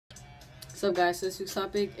So guys, so this week's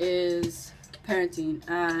topic is parenting,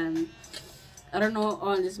 and I don't know.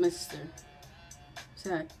 Oh, and this is my sister. Say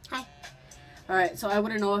hi. Hi. All right. So I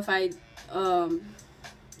wouldn't know if I told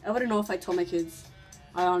my kids.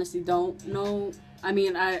 I honestly don't know. I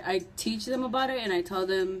mean, I teach them about it, and I tell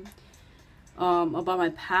them about my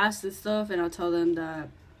past and stuff, and I'll tell them that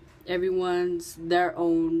everyone's their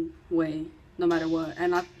own way, no matter what,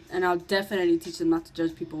 and I'll definitely teach them not to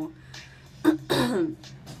judge people.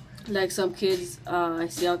 Like some kids I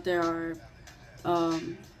see out there are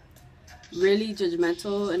really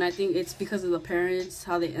judgmental, and I think it's because of the parents,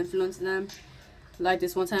 how they influence them. Like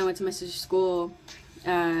this one time I went to my sister's school,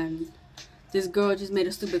 and this girl just made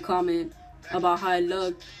a stupid comment about how I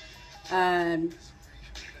looked, and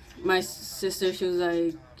my sister, she was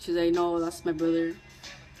like, no, that's my brother.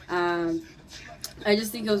 I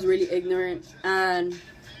just think it was really ignorant, and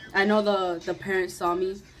I know the parents saw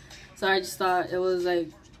me, so I just thought it was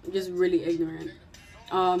like just really ignorant.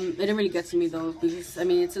 It didn't really get to me though, because I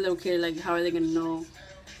mean it's a little kid, like how are they gonna know?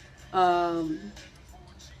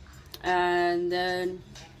 And then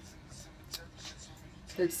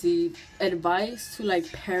let's see, advice to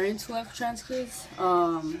like parents who have trans kids.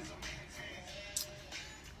 I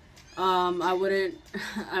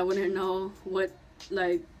wouldn't know what,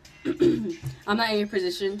 like I'm not in your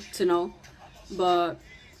position to know, but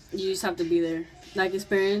you just have to be there. Like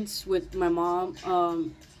experience with my mom,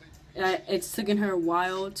 it's taken her a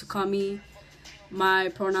while to call me my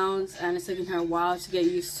pronouns, and it's taken her a while to get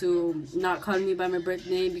used to not calling me by my birth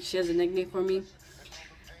name because she has a nickname for me.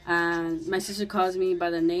 And my sister calls me by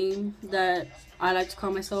the name that I like to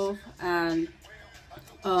call myself, and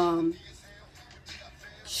my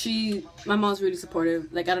mom's really supportive.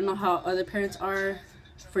 Like I don't know how other parents are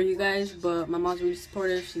for you guys, but my mom's really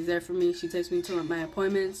supportive. She's there for me. She takes me to my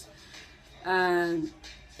appointments, and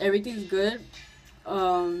everything's good.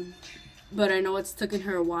 But I know it's taken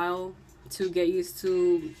her a while to get used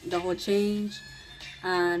to the whole change.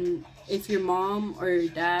 And if your mom or your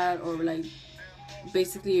dad or like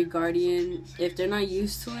basically your guardian, if they're not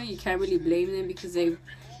used to it, you can't really blame them, because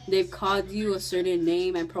they've called you a certain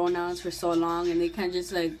name and pronouns for so long, and they can't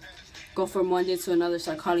just like go from one day to another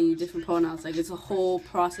start calling you different pronouns. Like it's a whole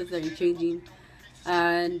process that you're changing,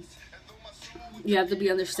 and you have to be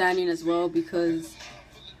understanding as well, because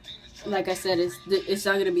like I said, it's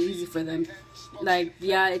not gonna be easy for them. Like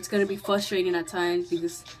yeah, it's gonna be frustrating at times,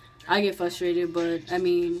 because I get frustrated, but I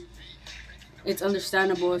mean it's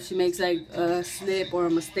understandable if she makes like a slip or a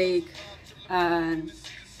mistake. And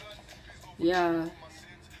yeah,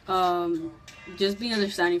 just be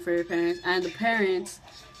understanding for your parents, and the parents,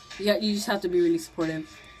 you just have to be really supportive.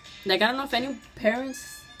 Like I don't know if any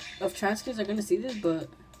parents of trans kids are gonna see this, but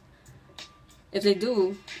if they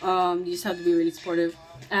do, you just have to be really supportive.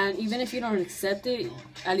 And even if you don't accept it,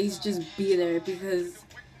 at least just be there, because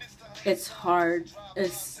it's hard.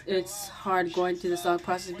 It's hard going through the long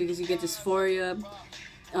process, because you get dysphoria.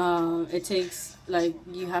 It takes, like,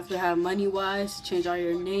 you have to have money wise to change all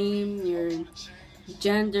your name, your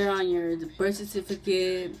gender on your birth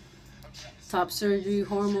certificate, top surgery,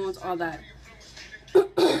 hormones, all that.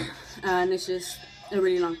 And it's just a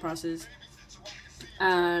really long process.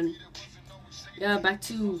 And yeah, back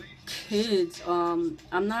to kids. I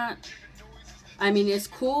mean, it's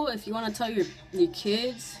cool if you want to tell your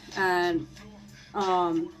kids, and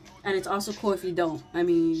it's also cool if you don't. I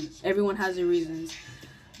mean, everyone has their reasons,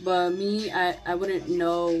 but me, I wouldn't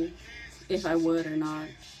know if I would or not.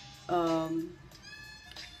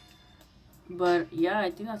 But yeah, I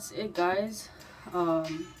think that's it, guys.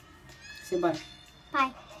 Say bye.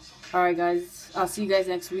 Bye. Alright guys, I'll see you guys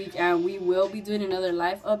next week, and we will be doing another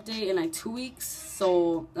life update in like 2 weeks,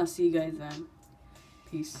 so I'll see you guys then.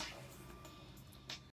 Peace.